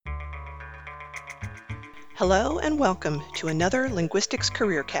Hello and welcome to another Linguistics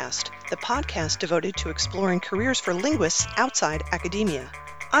Career Cast, the podcast devoted to exploring careers for linguists outside academia.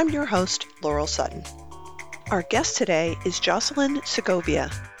 I'm your host, Laurel Sutton. Our guest today is Joseline Segovia.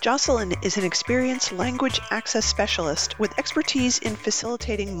 Joseline is an experienced language access specialist with expertise in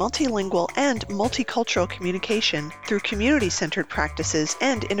facilitating multilingual and multicultural communication through community-centered practices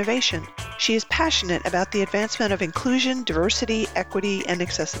and innovation. She is passionate about the advancement of inclusion, diversity, equity, and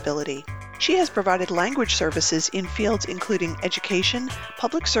accessibility. She has provided language services in fields including education,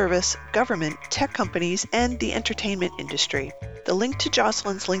 public service, government, tech companies, and the entertainment industry. The link to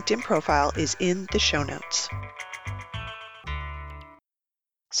Joseline's LinkedIn profile is in the show notes.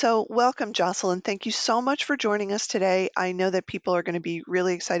 So welcome, Joseline. Thank you so much for joining us today. I know that people are going to be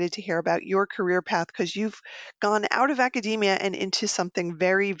really excited to hear about your career path because you've gone out of academia and into something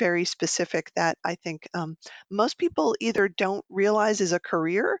very, very specific that I think most people either don't realize is a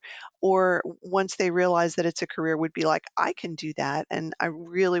career, or once they realize that it's a career would be like, I can do that. And I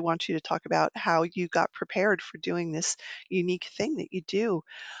really want you to talk about how you got prepared for doing this unique thing that you do.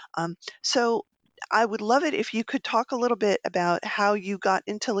 So I would love it if you could talk a little bit about how you got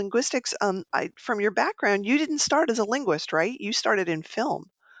into linguistics. From your background, you didn't start as a linguist, right? You started in film.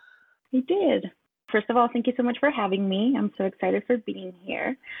 I did. First of all, thank you so much for having me. I'm so excited for being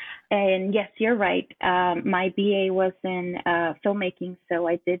here. And yes, you're right. My BA was in filmmaking, so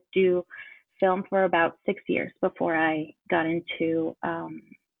I did do film for about 6 years before I got into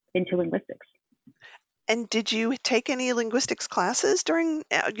linguistics. And did you take any linguistics classes during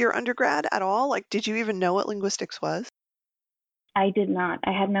your undergrad at all? Like, did you even know what linguistics was? I did not.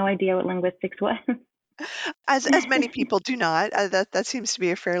 I had no idea what linguistics was. As many people do not. That seems to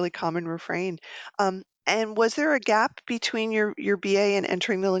be a fairly common refrain. And was there a gap between your BA and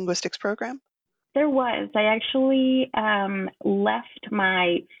entering the linguistics program? There was. I actually left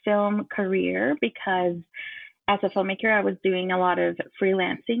my film career because as a filmmaker, I was doing a lot of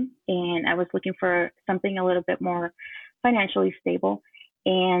freelancing and I was looking for something a little bit more financially stable.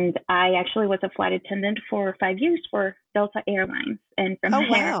 And I actually was a flight attendant for 5 years for Delta Airlines. And from there,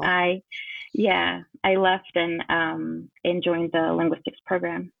 wow. I left and joined the linguistics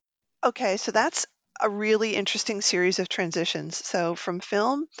program. Okay, so that's a really interesting series of transitions. So from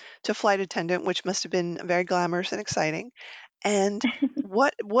film to flight attendant, which must have been very glamorous and exciting. And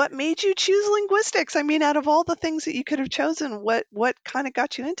what made you choose linguistics? I mean, out of all the things that you could have chosen, what kind of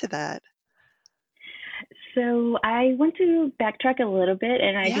got you into that? So I want to backtrack a little bit,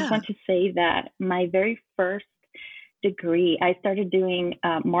 and I just Yeah. want to say that my very first degree, I started doing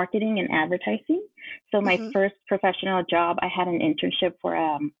marketing and advertising. So my Mhm. first professional job, I had an internship for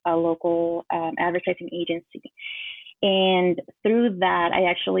a local advertising agency. And through that, I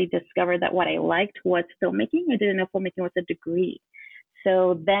actually discovered that what I liked was filmmaking. I didn't know filmmaking was a degree.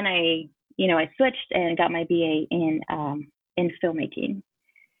 So then I switched and got my BA in filmmaking.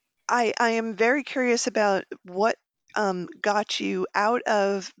 I am very curious about what got you out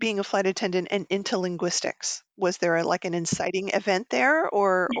of being a flight attendant and into linguistics. Was there like an inciting event there,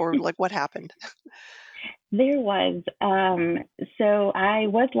 or like what happened? There was. So I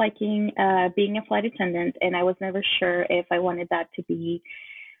was liking being a flight attendant, and I was never sure if I wanted that to be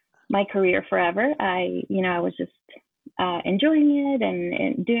my career forever. I was just enjoying it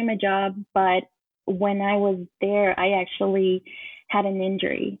and doing my job. But when I was there, I actually had an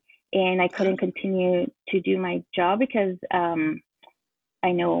injury, and I couldn't continue to do my job because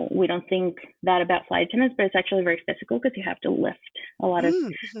I know we don't think that about flight attendants, but it's actually very physical because you have to lift a lot of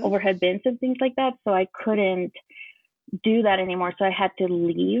Mm-hmm. overhead bins and things like that. So I couldn't do that anymore. So I had to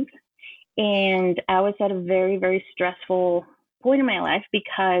leave. And I was at a very, very stressful point in my life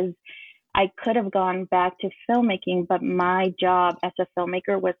because I could have gone back to filmmaking, but my job as a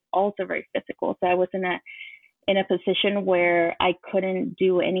filmmaker was also very physical. So I was in a position where I couldn't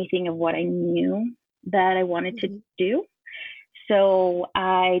do anything of what I knew that I wanted to do. So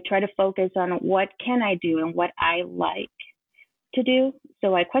I try to focus on what can I do and what I like to do.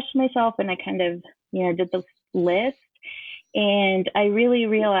 So I questioned myself and I kind of, did the list. And I really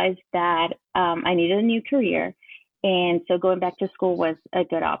realized that I needed a new career. And so going back to school was a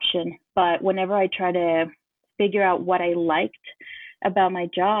good option. But whenever I try to figure out what I liked about my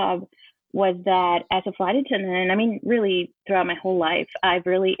job was that as a flight attendant, and I mean, really throughout my whole life, I've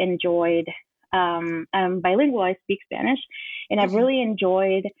really enjoyed, I'm bilingual, I speak Spanish, and I've really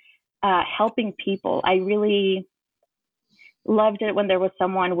enjoyed helping people. I really loved it when there was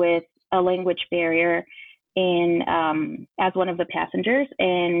someone with a language barrier in as one of the passengers,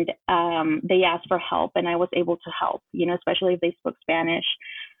 and they asked for help, and I was able to help, especially if they spoke Spanish.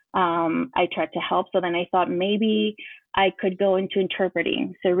 I tried to help. So then I thought maybe I could go into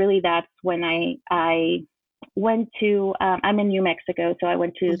interpreting. So really that's when I went to, I'm in New Mexico, so I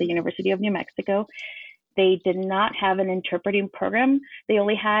went to the Hmm. University of New Mexico. They did not have an interpreting program. They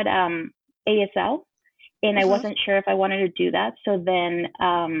only had ASL, and I Hmm. wasn't sure if I wanted to do that. So then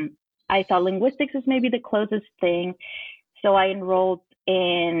I thought linguistics is maybe the closest thing. So I enrolled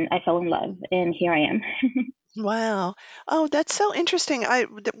and I fell in love, and here I am. Wow. Oh, that's so interesting.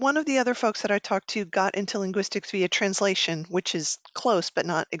 One of the other folks that I talked to got into linguistics via translation, which is close, but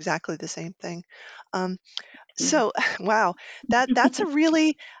not exactly the same thing. Um, so, wow, that's a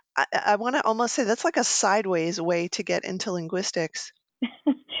really, I want to almost say that's like a sideways way to get into linguistics.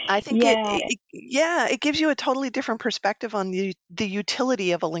 I think Yeah, yeah, it gives you a totally different perspective on the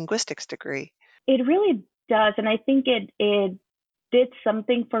utility of a linguistics degree. it really does, and I think it did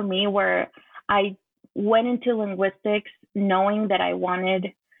something for me where I went into linguistics knowing that I wanted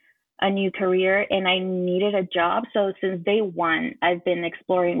a new career and I needed a job. So since day one, I've been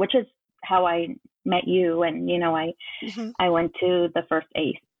exploring, which is how I met you, and Hmm. I went to the first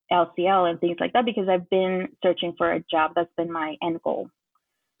LCL and things like that because I've been searching for a job. That's been my end goal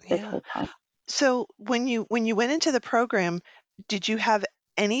this Yeah. whole time. So when you went into the program, did you have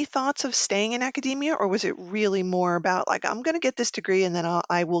any thoughts of staying in academia, or was it really more about like I'm going to get this degree and then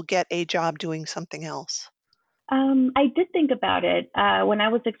I will get a job doing something else? I did think about it when I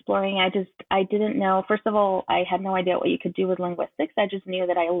was exploring. I didn't know. First of all, I had no idea what you could do with linguistics. I just knew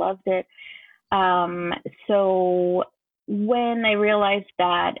that I loved it. Um, so when I realized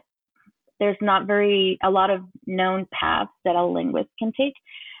that there's not very a lot of known paths that a linguist can take,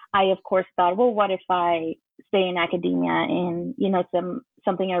 I of course thought, well, what if I stay in academia? And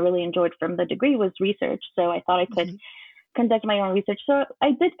something I really enjoyed from the degree was research. So I thought I could Hmm. conduct my own research. So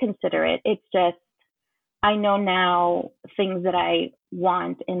I did consider it. It's just I know now things that I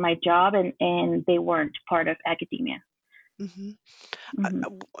want in my job, and they weren't part of academia. Hmm. Hmm.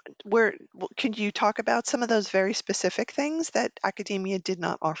 Can you talk about some of those very specific things that academia did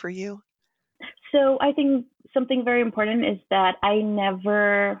not offer you? So I think something very important is that I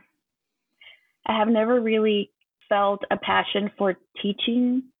have never really felt a passion for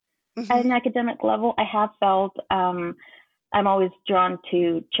teaching at Hmm. an academic level. I have felt I'm always drawn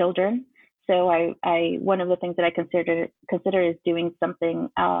to children. So one of the things that I consider is doing something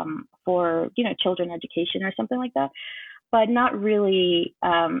for children education or something like that, but not really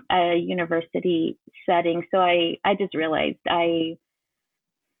a university setting. So I just realized I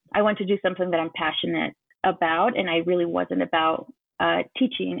want to do something that I'm passionate about, and I really wasn't about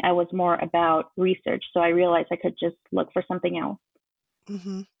teaching. I was more about research. So I realized I could just look for something else.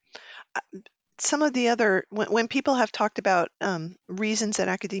 Hmm. Some of the other when people have talked about reasons that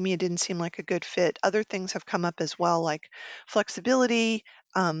academia didn't seem like a good fit, other things have come up as well, like flexibility,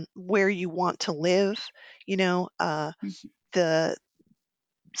 where you want to live, you know, the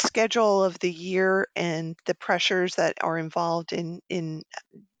schedule of the year and the pressures that are involved in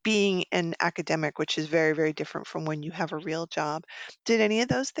being an academic, which is very, very different from when you have a real job. Did any of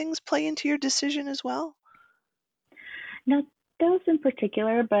those things play into your decision as well? Not those in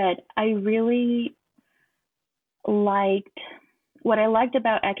particular, but I really liked what I liked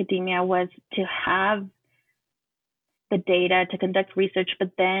about academia was to have the data to conduct research,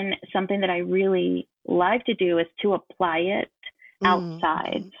 but then something that I really like to do is to apply it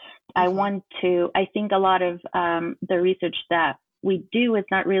outside. Mm-hmm. Hmm. I think a lot of the research that we do is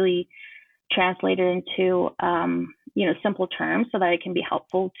not really translated into, simple terms so that it can be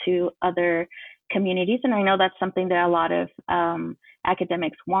helpful to other communities. And I know that's something that a lot of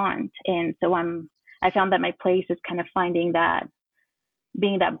academics want. And so I found that my place is kind of finding that,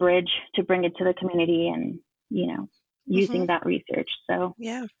 being that bridge to bring it to the community and, you know, Hmm. using that research. So,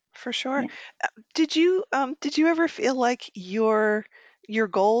 Yeah, for sure. yeah. Did you ever feel like your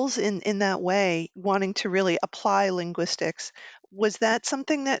goals in that way, wanting to really apply linguistics, was that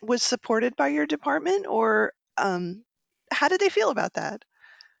something that was supported by your department, or how did they feel about that?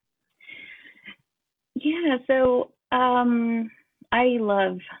 Yeah. So, I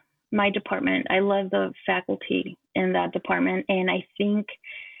love my department. I love the faculty in that department. And I think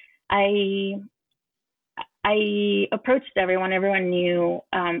I I approached everyone. Everyone knew.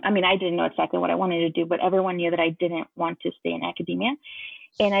 I mean, I didn't know exactly what I wanted to do, but everyone knew that I didn't want to stay in academia.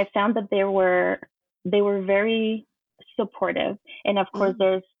 And I found that they were very supportive. And of course, Mm,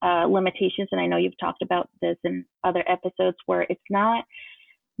 there's limitations. And I know you've talked about this in other episodes where it's not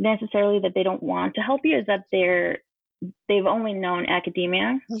necessarily that they don't want to help you, is that they've only known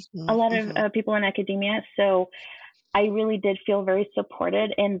academia. A mhm, lot of mhm, people in academia, so I really did feel very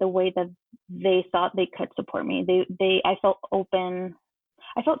supported in the way that they thought they could support me. I felt open.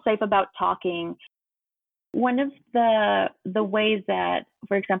 I felt safe about talking One of the ways that,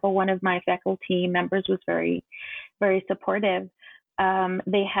 for example, one of my faculty members was very, very supportive.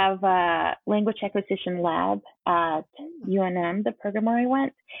 They have a language acquisition lab at Mm. UNM, the program where I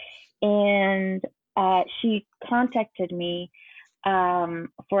went, and she contacted me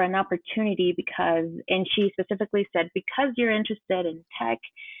for an opportunity because, and she specifically said, because you're interested in tech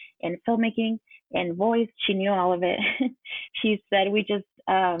and filmmaking and voice, she knew all of it. She said, we just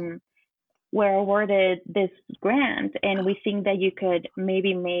were awarded this grant and we think that you could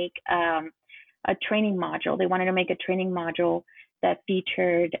maybe make a training module. They wanted to make a training module that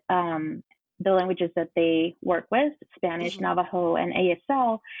featured the languages that they work with, Spanish, Mhm. Navajo, and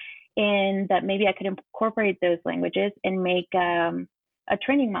ASL, and that maybe I could incorporate those languages and make a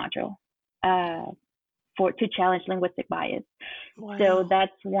training module uh, for to challenge linguistic bias. So Wow.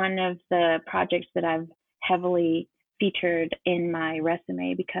 that's one of the projects that I've heavily featured in my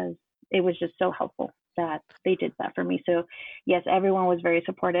resume because it was just so helpful that they did that for me. So yes, everyone was very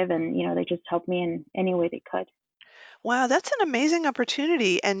supportive and they just helped me in any way they could. Wow, that's an amazing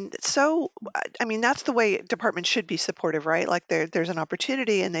opportunity. And so, I mean, that's the way departments should be supportive, right? Like there's an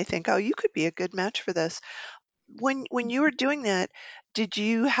opportunity and they think, oh, you could be a good match for this. When you were doing that, did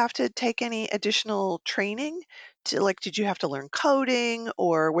you have to take any additional training to like, did you have to learn coding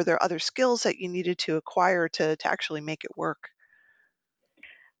or were there other skills that you needed to acquire to actually make it work?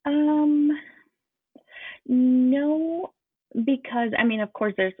 Um, no, because I mean, of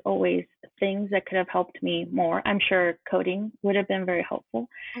course, there's always things that could have helped me more. I'm sure coding would have been very helpful.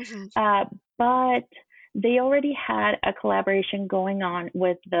 Hmm. Uh, but they already had a collaboration going on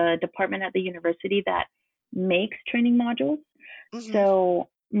with the department at the university that makes training modules. Hmm. So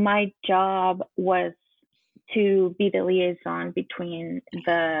my job was to be the liaison between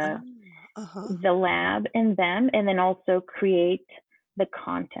the Oh, uh-huh. the lab and them, and then also create the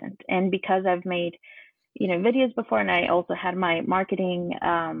content. And because I've made videos before, and I also had my marketing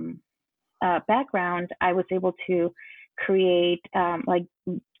background, I was able to create, like,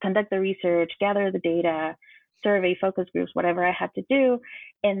 conduct the research, gather the data, survey, focus groups, whatever I had to do.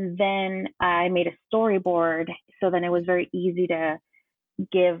 And then I made a storyboard. So then it was very easy to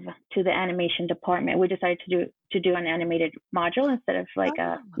give to the animation department. We decided to do an animated module instead of like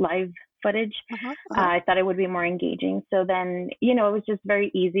a Oh, live footage. uh-huh, uh-huh. I thought it would be more engaging. So then, it was just very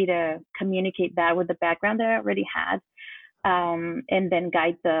easy to communicate that with the background that I already had, and then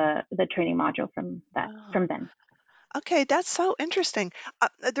guide the training module Oh. from then. Okay, that's so interesting.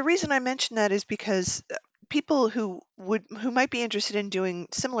 The reason I mention that is because people who might be interested in doing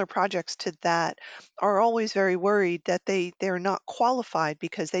similar projects to that are always very worried that they're not qualified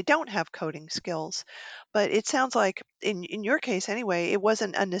because they don't have coding skills. But it sounds like in your case anyway, it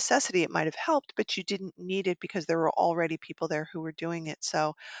wasn't a necessity. It might have helped, but you didn't need it because there were already people there who were doing it.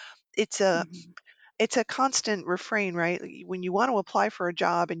 So it's a Mm-hmm. it's a constant refrain, right? When you want to apply for a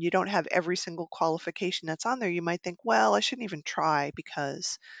job and you don't have every single qualification that's on there, you might think, well, I shouldn't even try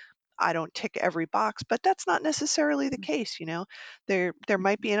because I don't tick every box, but that's not necessarily the case, you know. There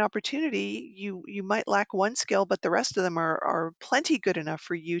might be an opportunity. You might lack one skill, but the rest of them are plenty good enough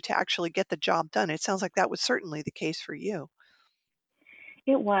for you to actually get the job done. It sounds like that was certainly the case for you.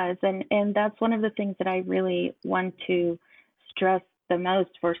 It was, and that's one of the things that I really want to stress the most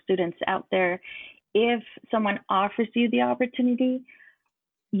for students out there. If someone offers you the opportunity,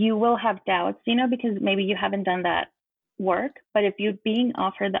 you will have doubts, because maybe you haven't done that work. But if you're being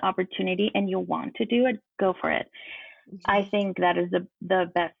offered the opportunity and you want to do it, go for it. I Hmm. think that is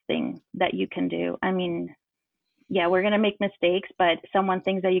the best thing that you can do. I mean, yeah, we're gonna make mistakes, but someone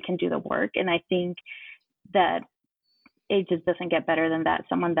thinks that you can do the work, and I think that it just doesn't get better than that.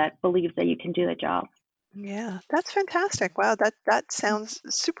 Someone that believes that you can do the job. Yeah, that's fantastic. Wow, that sounds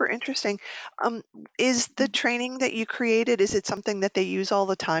super interesting. Um, is the training that you created, is it something that they use all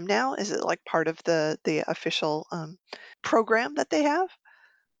the time now? Is it like part of the official program that they have?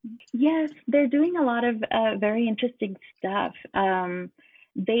 Yes, they're doing a lot of very interesting stuff.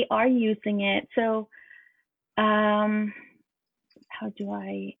 They are using it. So, um, how do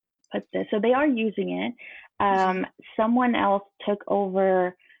I put this? So they are using it. Hmm. Someone else took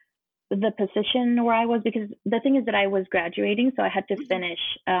over the position where I was, because the thing is that I was graduating, so I had to Hmm. finish,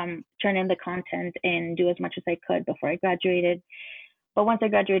 turn in the content and do as much as I could before I graduated. But once I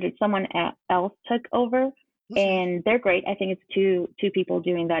graduated, someone else took over, Hmm. and they're great. I think it's two people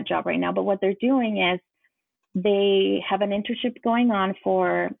doing that job right now. But what they're doing is they have an internship going on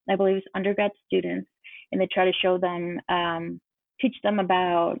for, I believe, it's undergrad students, and they try to show them, teach them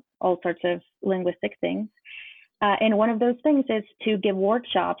about all sorts of linguistic things. And one of those things is to give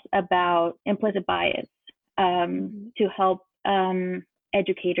workshops about implicit bias, Hmm. to help.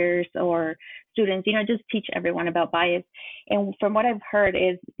 educators or students, just teach everyone about bias. And from what I've heard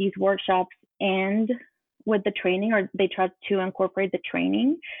is these workshops end with the training, or they try to incorporate the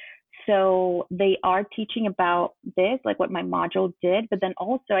training. So they are teaching about this, like what my module did, but then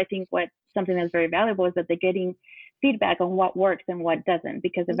also I think what something that's very valuable is that they're getting feedback on what works and what doesn't,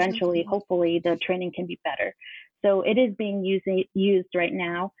 because eventually, Mm-hmm. hopefully, the training can be better. So it is being used right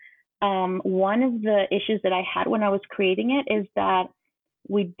now. One of the issues that I had when I was creating it is that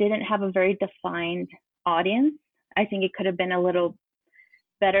we didn't have a very defined audience. I think it could have been a little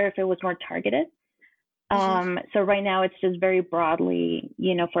better if it was more targeted. Mm-hmm. So right now it's just very broadly,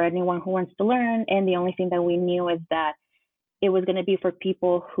 for anyone who wants to learn. And the only thing that we knew is that it was going to be for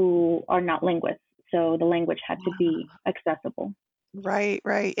people who are not linguists. So the language had to be accessible. Right,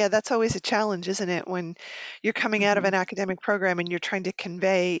 right. Yeah, that's always a challenge, isn't it? When you're coming out of Mm-hmm. an academic program and you're trying to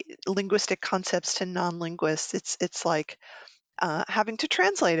convey linguistic concepts to non-linguists, it's like having to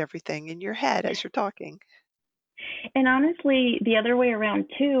translate everything in your head as you're talking. And honestly, the other way around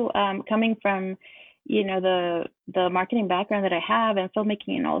too, coming from, the marketing background that I have and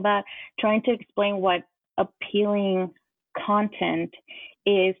filmmaking and all that, trying to explain what appealing content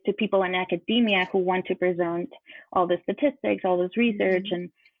is to people in academia who want to present all the statistics, all this research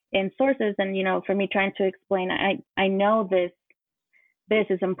Mhm. and sources. And, for me trying to explain, I know this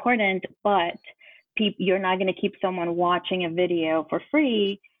is important, but you're not going to keep someone watching a video for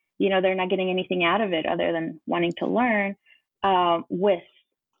free. They're not getting anything out of it other than wanting to learn, with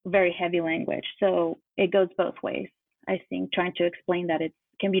very heavy language. So it goes both ways. I think trying to explain that it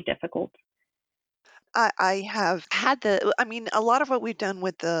can be difficult. I have had I mean, a lot of what we've done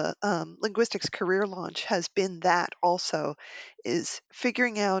with the linguistics career launch has been that also, is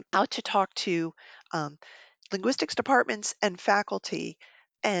figuring out how to talk to um, linguistics departments and faculty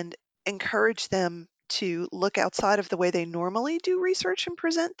and encourage them to look outside of the way they normally do research and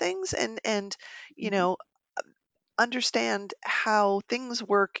present things, and you Mhm. know understand how things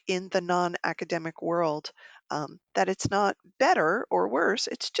work in the non-academic world, that it's not better or worse,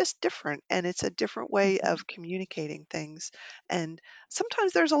 it's just different, and it's a different way Mhm. of communicating things. And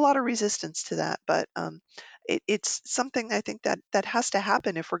sometimes there's a lot of resistance to that, but it's something I think that has to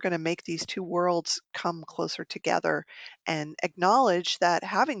happen if we're going to make these two worlds come closer together and acknowledge that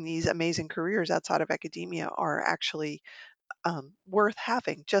having these amazing careers outside of academia are actually worth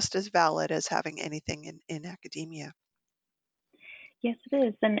having, just as valid as having anything in academia. Yes, it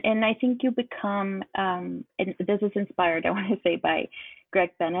is, and I think you become. And this is inspired, I want to say, by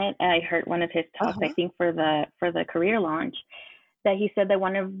Greg Bennett. I heard one of his talks, I Uh-huh. think, for the career launch, that he said that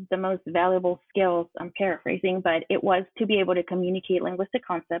one of the most valuable skills, I'm paraphrasing, but it was to be able to communicate linguistic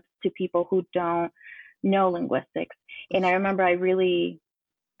concepts to people who don't know linguistics. And I remember I really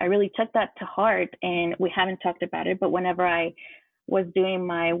took that to heart, and we haven't talked about it, but whenever I was doing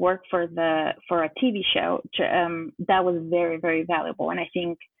my work for a TV show, that was very, very valuable. And I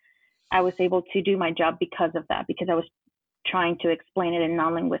think I was able to do my job because of that, because I was trying to explain it in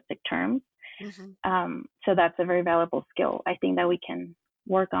non-linguistic terms. Mhm. So that's a very valuable skill, I think, that we can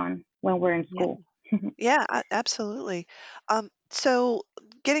work on when we're in Yeah. school. Yeah, absolutely. So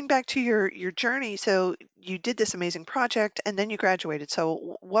getting back to your journey, so you did this amazing project and then you graduated.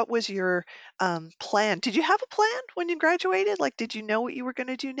 So what was your plan? Did you have a plan when you graduated? Like, did you know what you were going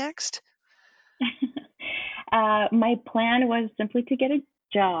to do next? My plan was simply to get a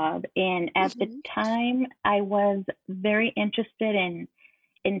job, and at the Hmm. time, I was very interested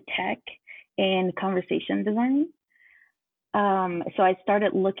in tech and conversation design. So I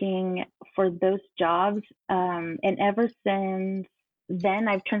started looking for those jobs, and ever since then,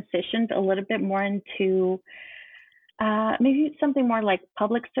 I've transitioned a little bit more into maybe something more like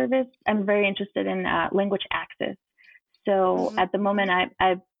public service. I'm very interested in language access. So Hmm. at the moment,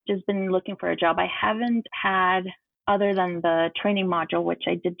 I've just been looking for a job. I haven't had, other than the training module, which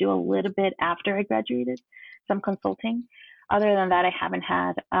I did do a little bit after I graduated, some consulting. Other than that, I haven't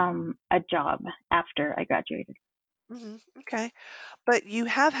had a job after I graduated. Hmm. Okay. But you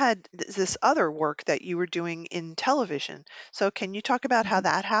have had this other work that you were doing in television. So can you talk about how Mhm.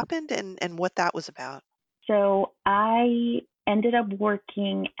 that happened and what that was about? So I ended up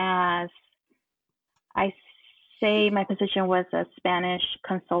working as, I say my position was a Spanish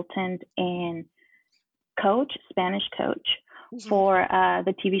consultant and Spanish coach Hmm. for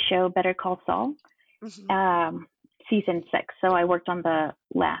the TV show Better Call Saul, Hmm. um, season 6. So I worked on the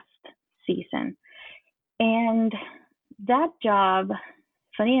last season. And that job,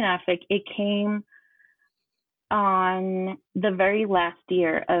 funny enough, it came on the very last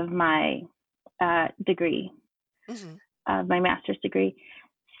year of my degree, Hmm. my master's degree.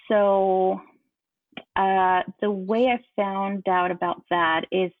 So The way I found out about that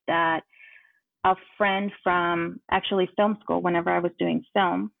is that a friend from actually film school, whenever I was doing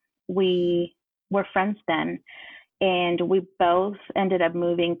film, we were friends then. And we both ended up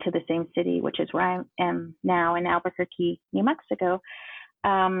moving to the same city, which is where I am now in Albuquerque, New Mexico.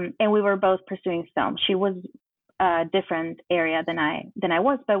 And we were both pursuing film. She was a different area than I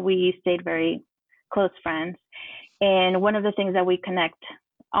was, but we stayed very close friends. And one of the things that we connect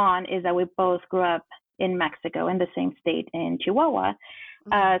on is that we both grew up in Mexico, in the same state, in Chihuahua.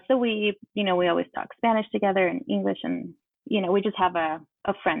 So we always talk Spanish together and English, and we just have a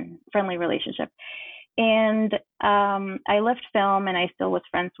friendly relationship. And I left film, and I still was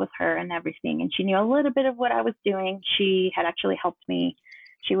friends with her and everything. And she knew a little bit of what I was doing. She had actually helped me.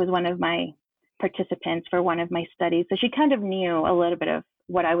 She was one of my participants for one of my studies, so she kind of knew a little bit of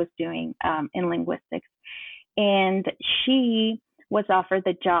what I was doing in linguistics. And she was offered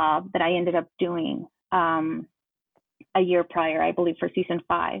the job that I ended up doing a year prior, I believe, for season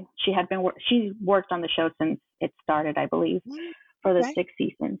 5. She worked on the show since it started, I believe, for the Okay. 6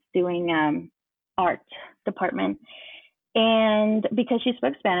 seasons, doing art department. And because she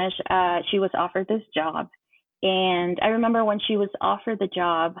spoke Spanish, she was offered this job. And I remember when she was offered the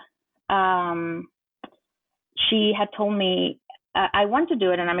job, she had told me, I want to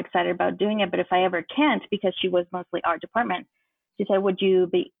do it and I'm excited about doing it, but if I ever can't, because she was mostly art department, she said, would you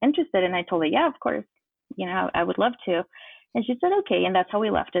be interested? And I told her, yeah, of course, I would love to. And she said, okay. And that's how we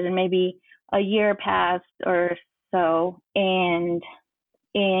left it. And maybe a year passed or so. And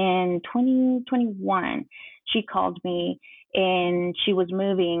in 2021, she called me and she was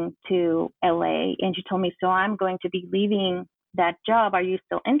moving to LA, and she told me, so I'm going to be leaving that job. Are you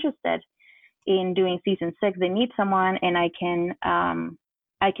still interested in doing season 6? They need someone, and I can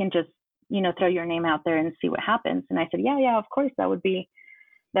just throw your name out there and see what happens. And I said, yeah, of course, that would be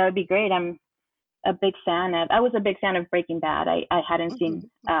great. I was a big fan of Breaking Bad. I hadn't seen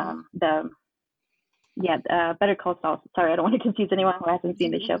Better Call Saul. Sorry, I don't want to confuse anyone who hasn't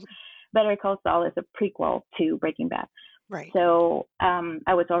seen the show. Better Call Saul is a prequel to Breaking Bad. Right. So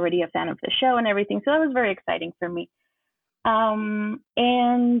I was already a fan of the show and everything. So that was very exciting for me.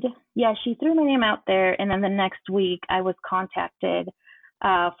 And yeah, she threw my name out there. And then the next week I was contacted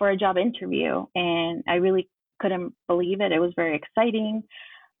for a job interview, and I really couldn't believe it. It was very exciting.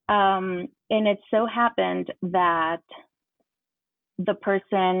 And it so happened that there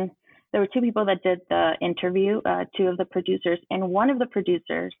were 2 people that did the interview, 2 of the producers, and one of the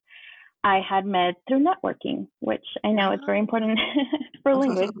producers I had met through networking, which I know is very important for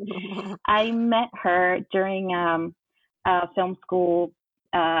linguists. I met her during a film school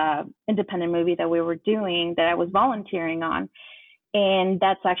independent movie that we were doing that I was volunteering on. And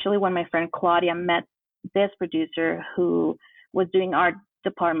that's actually when my friend Claudia met this producer who was doing art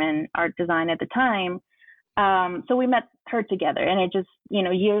design at the time. So we met her together, and it just,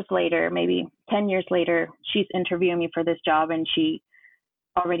 years later, maybe 10 years later, she's interviewing me for this job, and she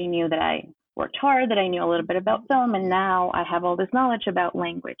already knew that I worked hard, that I knew a little bit about film, and now I have all this knowledge about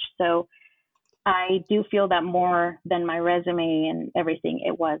language. So I do feel that more than my resume and everything,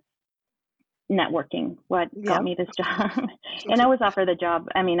 it was networking what got me this job. And I was offered the job.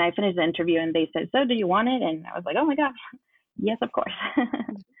 I mean, I finished the interview and they said, so do you want it? And I was like, oh my God, yes, of course.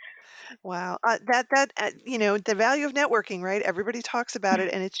 Wow. The value of networking, right? Everybody talks about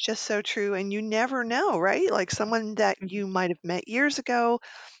it, and it's just so true. And you never know, right? Like someone that you might have met years ago,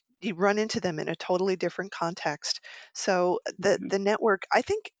 you run into them in a totally different context. So the network, I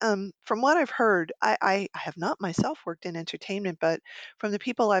think, from what I've heard, I have not myself worked in entertainment, but from the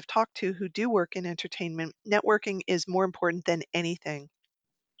people I've talked to who do work in entertainment, networking is more important than anything.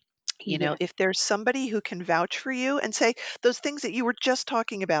 Yes, If there's somebody who can vouch for you and say those things that you were just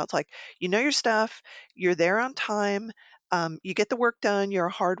talking about, it's like, your stuff, you're there on time, you get the work done, you're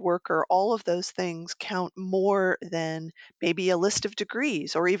a hard worker, all of those things count more than maybe a list of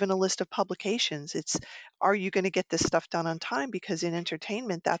degrees or even a list of publications. It's, are you going to get this stuff done on time? Because in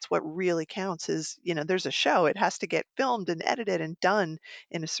entertainment, that's what really counts is, there's a show, it has to get filmed and edited and done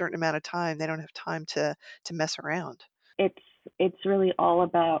in a certain amount of time. They don't have time to mess around. it's really all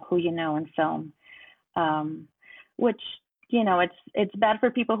about who you know in film, which it's bad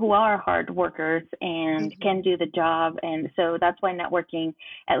for people who are hard workers and can do the job. And so that's why networking,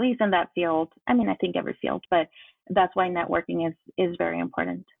 at least in that field, I mean, I think every field, but that's why networking is very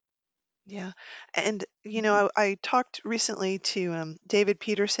important. Yeah. And, I talked recently to David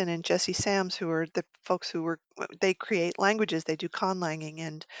Peterson and Jesse Sams, who are the folks they create languages, they do conlanging.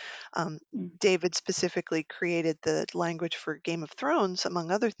 And um, Mhm. David specifically created the language for Game of Thrones,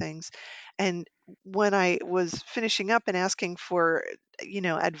 among other things. And when I was finishing up and asking for,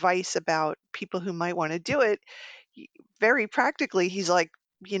 advice about people who might want to do it, y- very practically, he's like,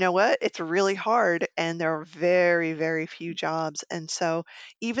 you know what? It's really hard, and there are very, very few jobs. And so,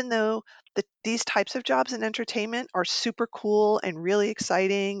 even though these types of jobs in entertainment are super cool and really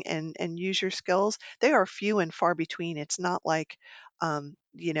exciting and use your skills, they are few and far between. It's not like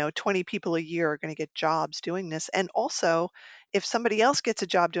 20 people a year are going to get jobs doing this. And also, if somebody else gets a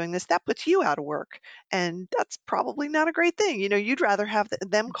job doing this, that puts you out of work, and that's probably not a great thing. You'd rather have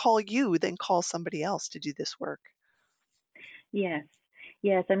them call you than call somebody else to do this work. Yes.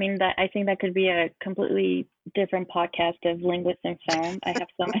 Yes. I mean, that I think that could be a completely different podcast of linguists and film. I have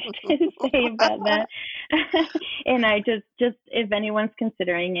so much to say about that. And I just if anyone's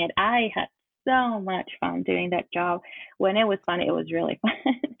considering it, I had so much fun doing that job. When it was fun, it was really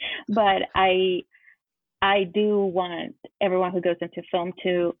fun. But I do want everyone who goes into film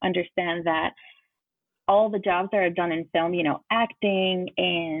to understand that all the jobs that are done in film, acting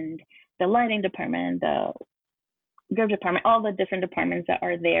and the lighting department, the group department, all the different departments that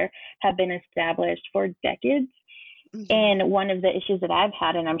are there have been established for decades. Hmm. And one of the issues that I've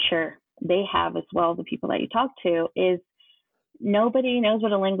had, and I'm sure they have as well, the people that you talk to, is nobody knows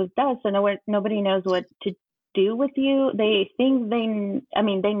what a linguist does. So nobody knows what to do with you. They think I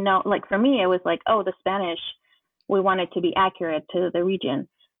mean, they know, like for me, it was like, oh, the Spanish, we want it to be accurate to the region.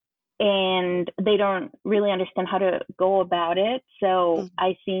 And they don't really understand how to go about it. So Hmm.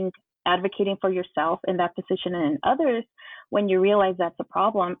 I think advocating for yourself in that position and in others, when you realize that's a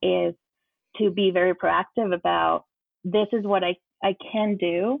problem, is to be very proactive about this is what I can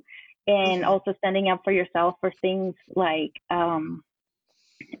do. And Hmm. also standing up for yourself for things like,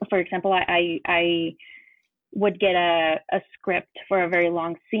 for example, I would get a script for a very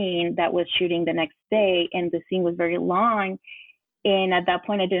long scene that was shooting the next day, and the scene was very long, and at that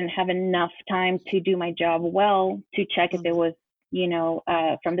point I didn't have enough time to do my job well to check if it Hmm. was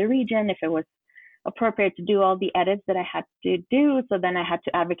from the region, if it was appropriate to do all the edits that I had to do. So then I had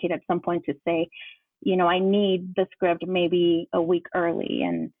to advocate at some point to say, I need the script maybe a week early,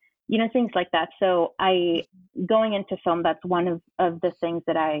 and things like that. So I going into film, that's one of the things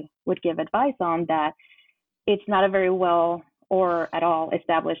that I would give advice on, that it's not a very well or at all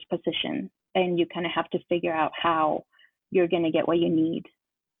established position, and you kind of have to figure out how you're going to get what you need.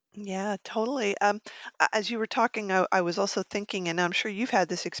 Yeah, totally. As you were talking, I was also thinking, and I'm sure you've had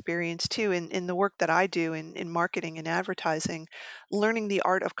this experience too, in the work that I do in marketing and advertising, learning the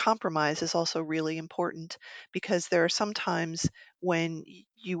art of compromise is also really important, because there are some times when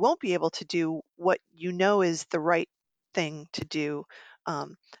you won't be able to do what you know is the right thing to do,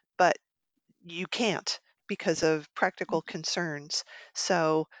 um, but you can't because of practical concerns.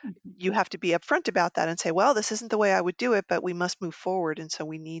 So you have to be upfront about that and say, well, this isn't the way I would do it, but we must move forward. And so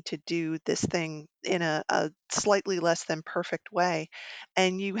we need to do this thing in a slightly less than perfect way.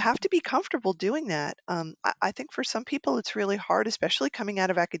 And you have to be comfortable doing that. I think for some people, it's really hard, especially coming out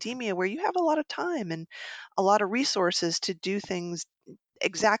of academia, where you have a lot of time and a lot of resources to do things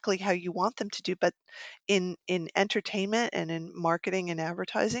exactly how you want them to do. But in entertainment and in marketing and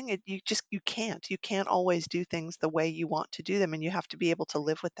advertising, you can't always do things the way you want to do them, and you have to be able to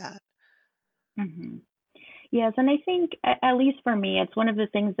live with that. Mm-hmm. Yes, and I think at least for me, it's one of the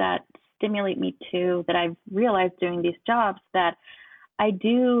things that stimulate me too, that I've realized doing these jobs, that I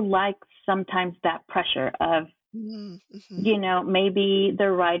do like sometimes that pressure of, Mm-hmm. maybe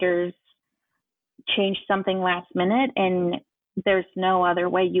the writers changed something last minute and there's no other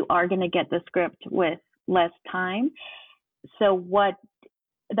way you are going to get the script with less time. So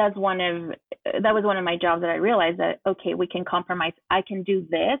that's one of that was one of my jobs that I realized that, okay, we can compromise. I can do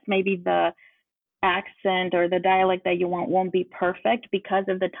this. Maybe the accent or the dialect that you want won't be perfect because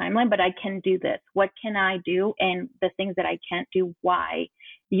of the timeline, but I can do this. What can I do? And the things that I can't do, why?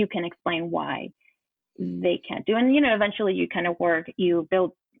 You can explain why they can't do. And, eventually you kind of you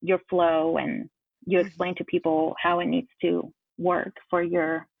build your flow, and you Hmm. explain to people how it needs to work for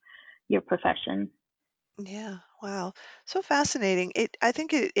your profession. Yeah, wow. So fascinating. I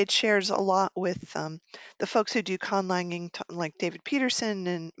think it shares a lot with the folks who do conlanging, like David Peterson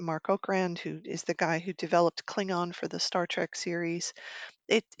and Mark Okrand, who is the guy who developed Klingon for the Star Trek series.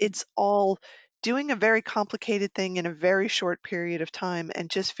 It's all doing a very complicated thing in a very short period of time and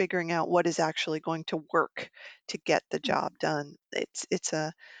just figuring out what is actually going to work to get the job done. It's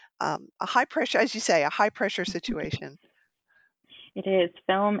a high pressure, as you say, a high pressure situation. It is.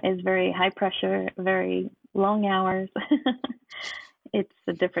 Film is very high pressure, very long hours. It's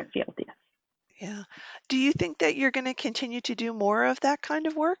a different field, yes. Yeah. Do you think that you're going to continue to do more of that kind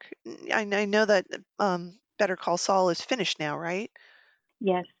of work? I know that Better Call Saul is finished now, right?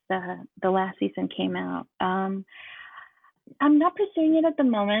 Yes, the last season came out. I'm not pursuing it at the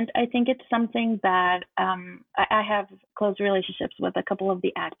moment. I think it's something that I have close relationships with a couple of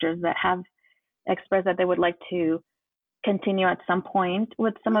the actors that have expressed that they would like to continue at some point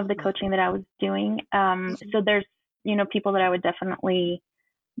with some of the Mm, coaching that I was doing. mhm, So there's, people that I would definitely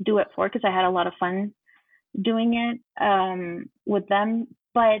do it for because I had a lot of fun doing it with them.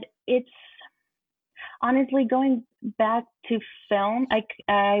 But it's honestly going back to film.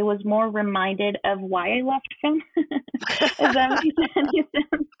 I was more reminded of why I left film, if that makes any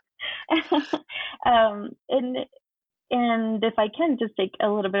sense. And if I can just take a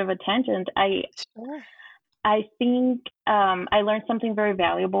little bit of a tangent, Sure. I think I learned something very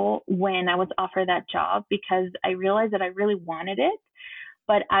valuable when I was offered that job because I realized that I really wanted it.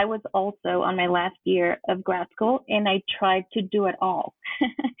 But I was also on my last year of grad school and I tried to do it all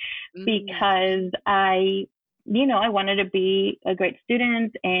Mm, because I wanted to be a great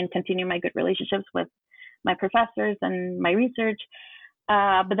student and continue my good relationships with my professors and my research.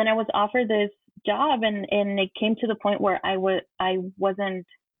 But then I was offered this job and it came to the point where I wasn't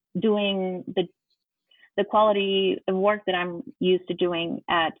doing the quality of work that I'm used to doing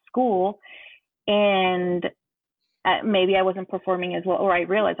at school. And maybe I wasn't performing as well, or I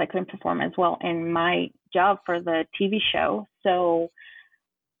realized I couldn't perform as well in my job for the TV show. So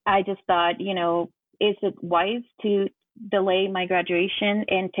I just thought, is it wise to delay my graduation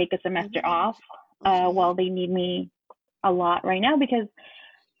and take a semester mhm, off mhm, while they need me a lot right now? Because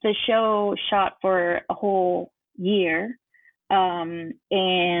the show shot for a whole year. And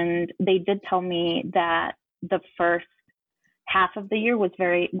they did tell me that the first half of the year was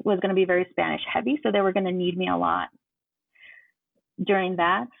going to be very Spanish heavy, so they were going to need me a lot during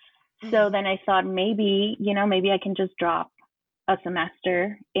that. So mhm. then I thought maybe I can just drop a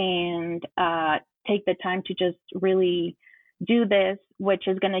semester and take the time to just really do this, which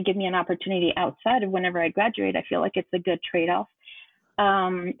is going to give me an opportunity outside of whenever I graduate. I feel like it's a good trade off.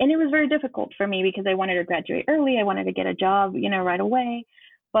 And it was very difficult for me because I wanted to graduate early. I wanted to get a job, right away.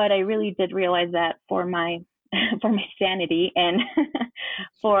 But I really did realize that for my for my sanity and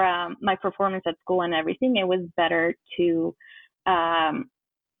for my performance at school and everything, it was better to um,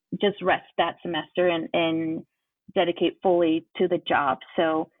 just rest that semester and dedicate fully to the job.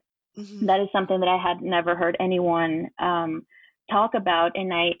 So Mhm. that is something that I had never heard anyone talk about,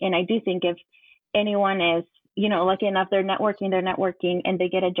 and I do think if anyone is lucky enough they're networking and they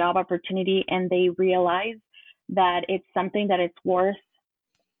get a job opportunity and they realize that it's something that it's worth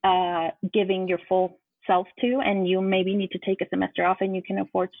giving your full self to, and you maybe need to take a semester off and you can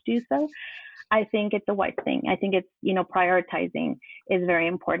afford to do so, I think it's a wise thing. I think it's, prioritizing is very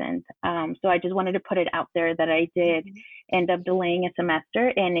important. So I just wanted to put it out there that I did Mhm. end up delaying a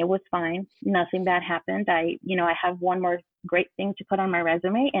semester and it was fine. Nothing bad happened. I have one more great thing to put on my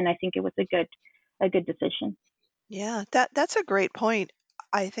resume and I think it was a good decision. Yeah, that's a great point.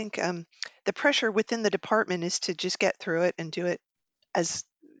 I think the pressure within the department is to just get through it and do it as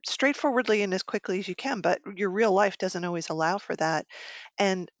straightforwardly and as quickly as you can, but your real life doesn't always allow for that.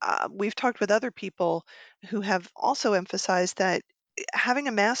 And we've talked with other people who have also emphasized that having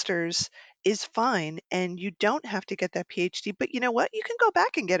a master's is fine and you don't have to get that PhD. But you know what? You can go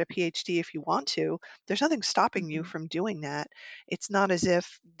back and get a PhD if you want to. There's nothing stopping you Mm-hmm. from doing that. It's not as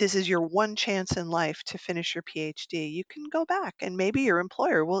if this is your one chance in life to finish your PhD. You can go back and maybe your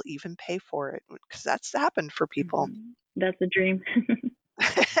employer will even pay for it because that's happened for people. Mm-hmm. That's a dream.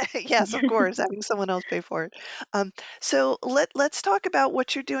 Yes, of course, having someone else pay for it. Um, so let's talk about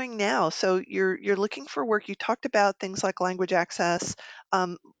what you're doing now. So you're looking for work. You talked about things like language access.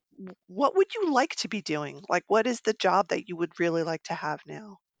 What would you like to be doing? Like, what is the job that you would really like to have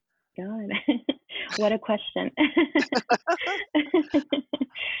now? God, what a question.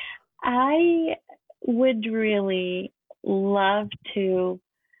 I would really love to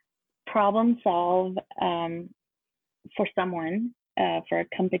problem solve for someone, for a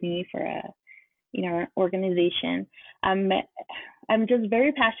company, for a an organization. I'm I'm just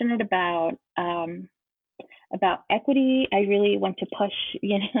very passionate about equity. I really want to push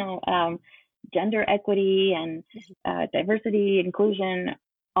gender equity and diversity, inclusion,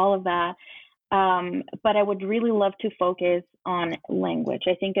 all of that. But I would really love to focus on language.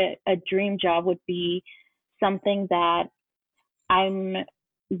 I think a dream job would be something that I'm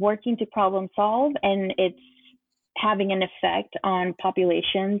working to problem solve, and it's having an effect on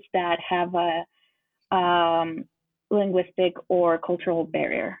populations that have a linguistic or cultural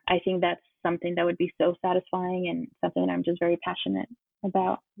barrier. I think that's something that would be so satisfying and something that I'm just very passionate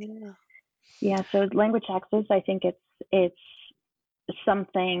about. Yeah. Yeah, so language access, I think it's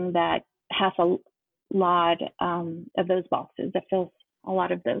something that has a lot of those boxes that fills a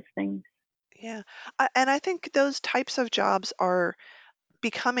lot of those things. Yeah. And I think those types of jobs are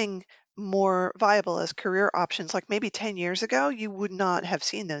becoming more viable as career options. Like maybe 10 years ago, you would not have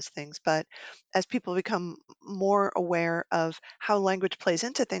seen those things. But as people become more aware of how language plays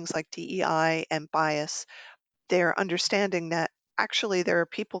into things like DEI and bias, they're understanding that actually there are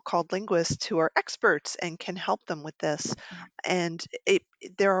people called linguists who are experts and can help them with this. And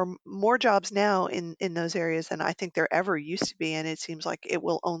there are more jobs now in those areas than I think there ever used to be, and it seems like it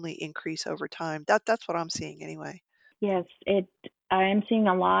will only increase over time. That's what I'm seeing anyway. Yes, it. I'm seeing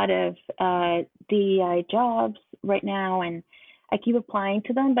a lot of DEI jobs right now, and I keep applying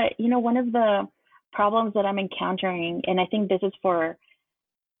to them. But one of the problems that I'm encountering, and I think this is for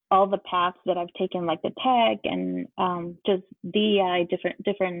all the paths that I've taken, like the tech and just DEI,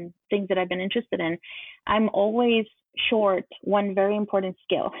 different things that I've been interested in, I'm always short one very important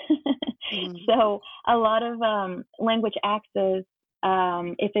skill. Mhm. So a lot of language access,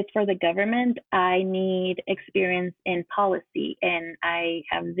 if it's for the government, I need experience in policy, and I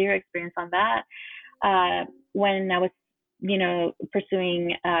have zero experience on that. When I was,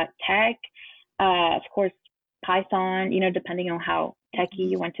 pursuing tech, of course, Python, depending on how techy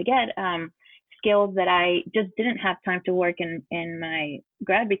Mhm. you want to get, skills that I just didn't have time to work in my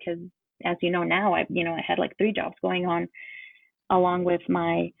grad because, as you know now, I had like 3 jobs going on along with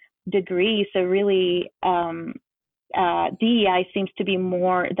my degree. So really, DEI seems to be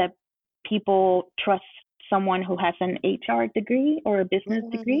more that people trust someone who has an HR degree or a business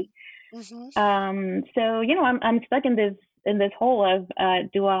Mhm. degree. Mhm. So I'm stuck in this hole of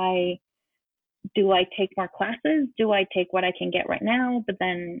do I take more classes? Do I take what I can get right now? But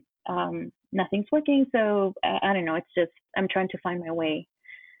then nothing's working. So I don't know. It's just I'm trying to find my way.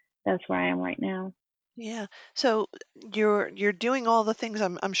 That's where I am right now. Yeah. So you're doing all the things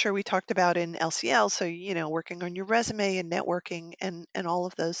I'm sure we talked about in LCL. So working on your resume and networking and all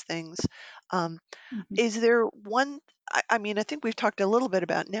of those things. Um, Mm-hmm. Is there one, I mean, I think we've talked a little bit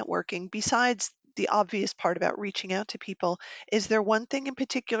about networking. Besides the obvious part about reaching out to people, is there one thing in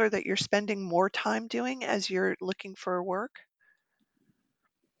particular that you're spending more time doing as you're looking for work?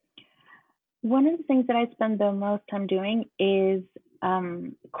 One of the things that I spend the most time doing is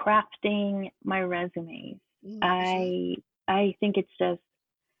crafting my resumes. Mm-hmm. I think it's just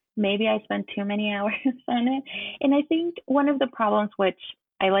maybe I spend too many hours on it, and I think one of the problems, which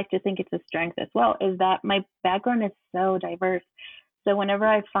I like to think it's a strength as well, is that my background is so diverse. So whenever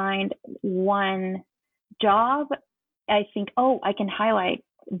I find one job, I think, oh, I can highlight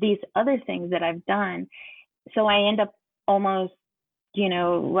these other things that I've done. So I end up almost,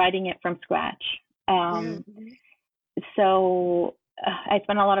 writing it from scratch. Um, Mm-hmm. so I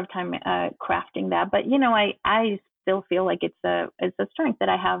spend a lot of time crafting that, but I still feel like it's a strength that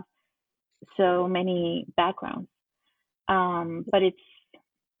I have so many backgrounds. But it's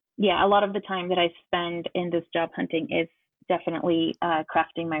yeah, a lot of the time that I spend in this job hunting is definitely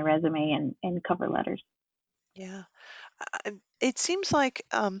crafting my resume and cover letters. Yeah. It seems like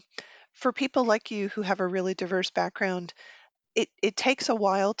for people like you who have a really diverse background, it takes a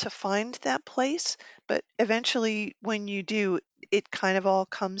while to find that place, but eventually when you do, it kind of all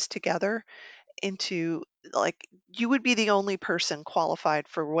comes together into like you would be the only person qualified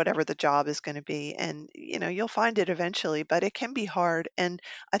for whatever the job is going to be, and you'll find it eventually, but it can be hard. And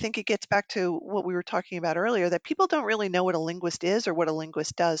I think it gets back to what we were talking about earlier, that people don't really know what a linguist is or what a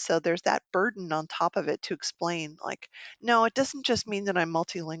linguist does, so there's that burden on top of it to explain, like, no, it doesn't just mean that I'm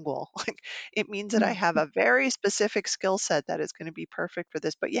multilingual. Like, it means that I have a very specific skill set that is going to be perfect for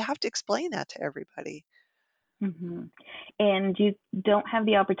this, but you have to explain that to everybody. Mm-hmm. And you don't have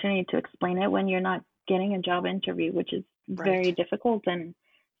the opportunity to explain it when you're not getting a job interview, which is very Right. difficult and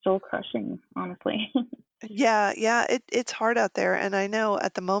soul crushing, honestly. Yeah, yeah, it's hard out there, and I know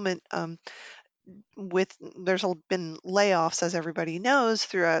at the moment, with been layoffs, as everybody knows,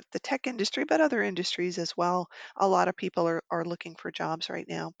 throughout the tech industry, but other industries as well. A lot of people are looking for jobs right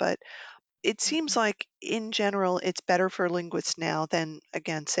now, but it seems like in general it's better for linguists now than,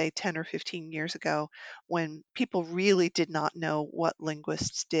 again, say 10 or 15 years ago, when people really did not know what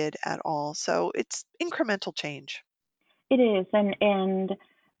linguists did at all. So it's incremental change. It is, and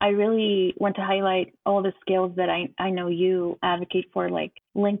I really want to highlight all the skills that I know you advocate for, like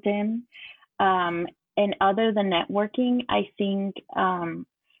LinkedIn. And other than networking, I think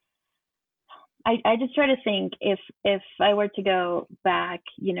I just try to think if I were to go back,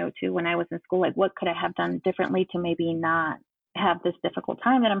 to when I was in school, like what could I have done differently to maybe not have this difficult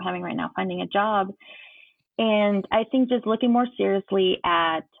time that I'm having right now finding a job. And I think just looking more seriously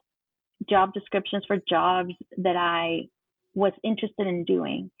at job descriptions for jobs that I was interested in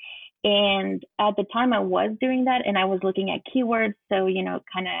doing. And at the time I was doing that and I was looking at keywords. So,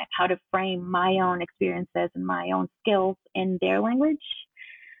 kind of how to frame my own experiences and my own skills in their language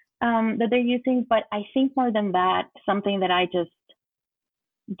that they're using. But I think more than that, something that I just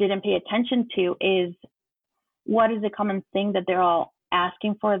didn't pay attention to is what is the common thing that they're all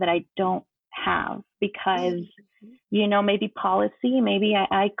asking for that I don't have because, Mhm. maybe policy, maybe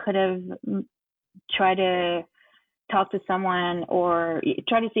I could have tried to talk to someone or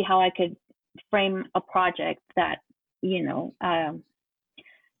try to see how I could frame a project that, you know, um,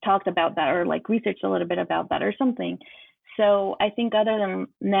 talked about that or like researched a little bit about that or something. So I think other than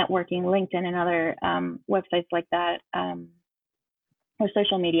networking, LinkedIn and other websites like that or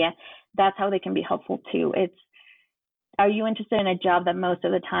social media, that's how they can be helpful too. It's are you interested in a job that most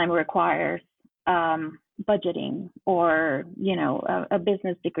of the time requires budgeting or a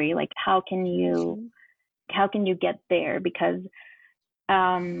business degree? Like Mhm. how can you get there? Because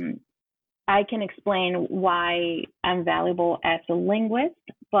um, I can explain why I'm valuable as a linguist,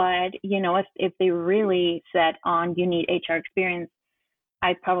 but if they really set on you need HR experience,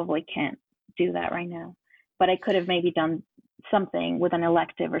 I probably can't do that right now. But I could have maybe done something with an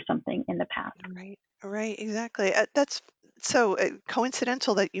elective or something in the past. Right, right, exactly. That's so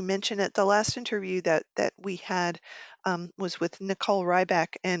coincidental that you mentioned it. The last interview that we had was with Nicole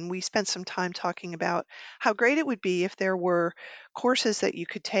Ryback, and we spent some time talking about how great it would be if there were courses that you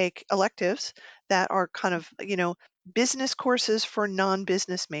could take, electives that are kind of, business courses for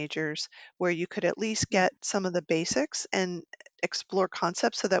non-business majors, where you could at least get some of the basics and explore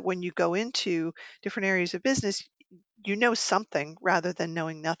concepts so that when you go into different areas of business, you know something rather than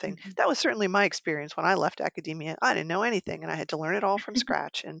knowing nothing. Mm-hmm. That was certainly my experience when I left academia. I didn't know anything and I had to learn it all from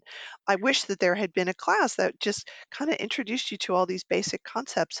scratch. And I wish that there had been a class that just kind of introduced you to all these basic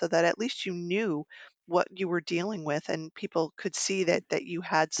concepts so that at least you knew what you were dealing with and people could see that you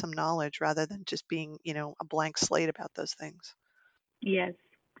had some knowledge rather than just being, a blank slate about those things. Yes.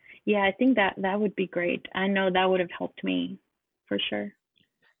 Yeah, I think that would be great. I know that would have helped me for sure.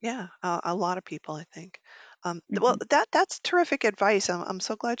 Yeah, a lot of people, I think. Well, Hmm. that's terrific advice. I'm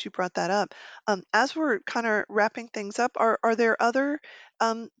so glad you brought that up. As we're kind of wrapping things up, are there other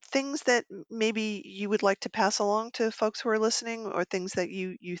things that maybe you would like to pass along to folks who are listening, or things that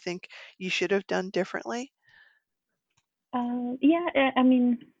you think you should have done differently? Yeah, I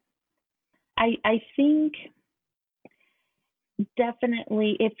mean, I think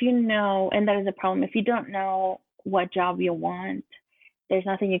definitely if you know, and that is a problem, if you don't know what job you want, there's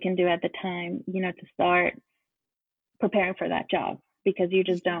nothing you can do at the time, to start preparing for that job because you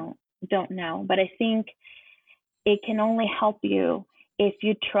just Mhm. don't know. But I think it can only help you if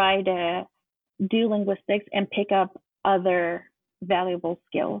you try to do linguistics and pick up other valuable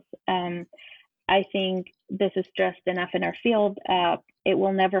skills. I think this is stressed enough in our field. It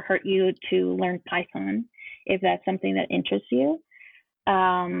will never hurt you to learn Python if that's something that interests you.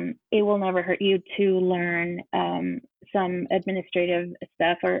 It will never hurt you to learn some administrative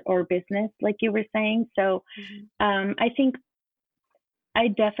stuff or business, like you were saying. So Mhm. I think I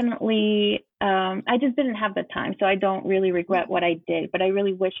definitely, I just didn't have the time. So I don't really regret Mhm. what I did, but I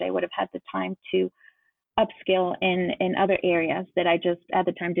really wish I would have had the time to upskill in other areas that I just at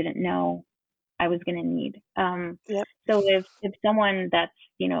the time didn't know I was going to need. Yep. So if someone that's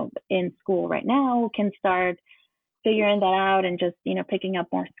in school right now can start figuring that out and just picking up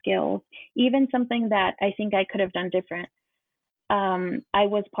more skills, even something that I think I could have done different. I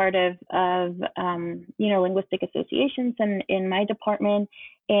was part of linguistic associations and in my department,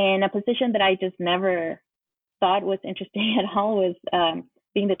 and a position that I just never thought was interesting at all was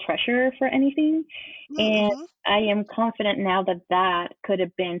being the treasurer for anything. And Mm-hmm. I am confident now that that could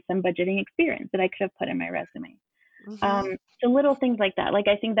have been some budgeting experience that I could have put in my resume. Mm-hmm. So little things like that. Like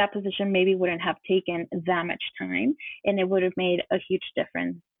I think that position maybe wouldn't have taken that much time, and it would have made a huge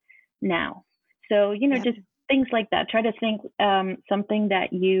difference now. So Yeah. just things like that. Try to think something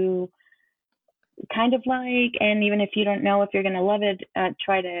that you kind of like, and even if you don't know if you're going to love it,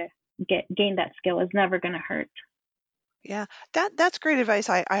 try to gain that skill. It's never going to hurt. Yeah, that's great advice.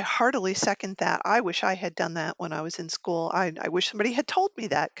 I heartily second that. I wish I had done that when I was in school. I wish somebody had told me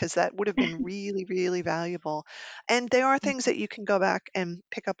that because that would have been really, really valuable. And there are things that you can go back and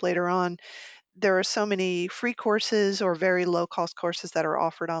pick up later on. There are so many free courses or very low cost courses that are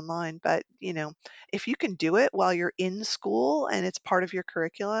offered online. But, if you can do it while you're in school and it's part of your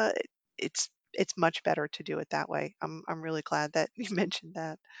curricula, it's it's much better to do it that way. I'm really glad that you mentioned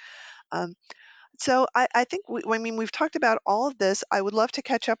that. Um, so I think I mean we've talked about all of this. I would love to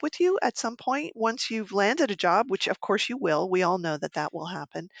catch up with you at some point once you've landed a job, which of course you will. We all know that that will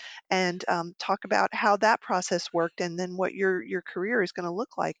happen, and talk about how that process worked, and then what your career is going to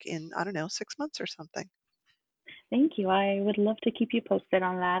look like in, I don't know, 6 months or something. Thank you. I would love to keep you posted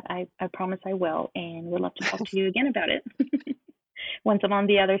on that. I promise I will, and would love to talk to you again about it once I'm on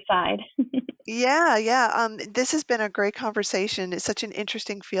the other side. Yeah, yeah. This has been a great conversation. It's such an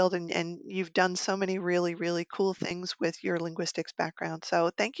interesting field, and you've done so many really, really cool things with your linguistics background.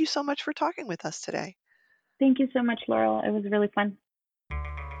 So thank you so much for talking with us today. Thank you so much, Laurel. It was really fun.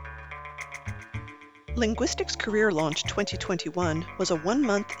 Linguistics Career Launch 2021 was a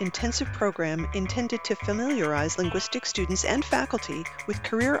one-month intensive program intended to familiarize linguistics students and faculty with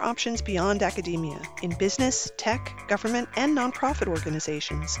career options beyond academia in business, tech, government, and nonprofit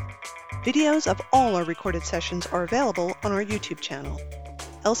organizations. Videos of all our recorded sessions are available on our YouTube channel.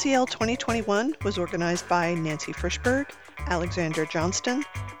 LCL 2021 was organized by Nancy Frischberg, Alexandra Johnston,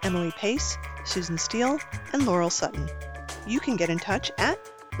 Emily Pace, Susan Steele, and Laurel Sutton. You can get in touch at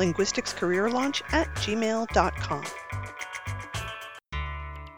linguisticscareerlaunch@gmail.com.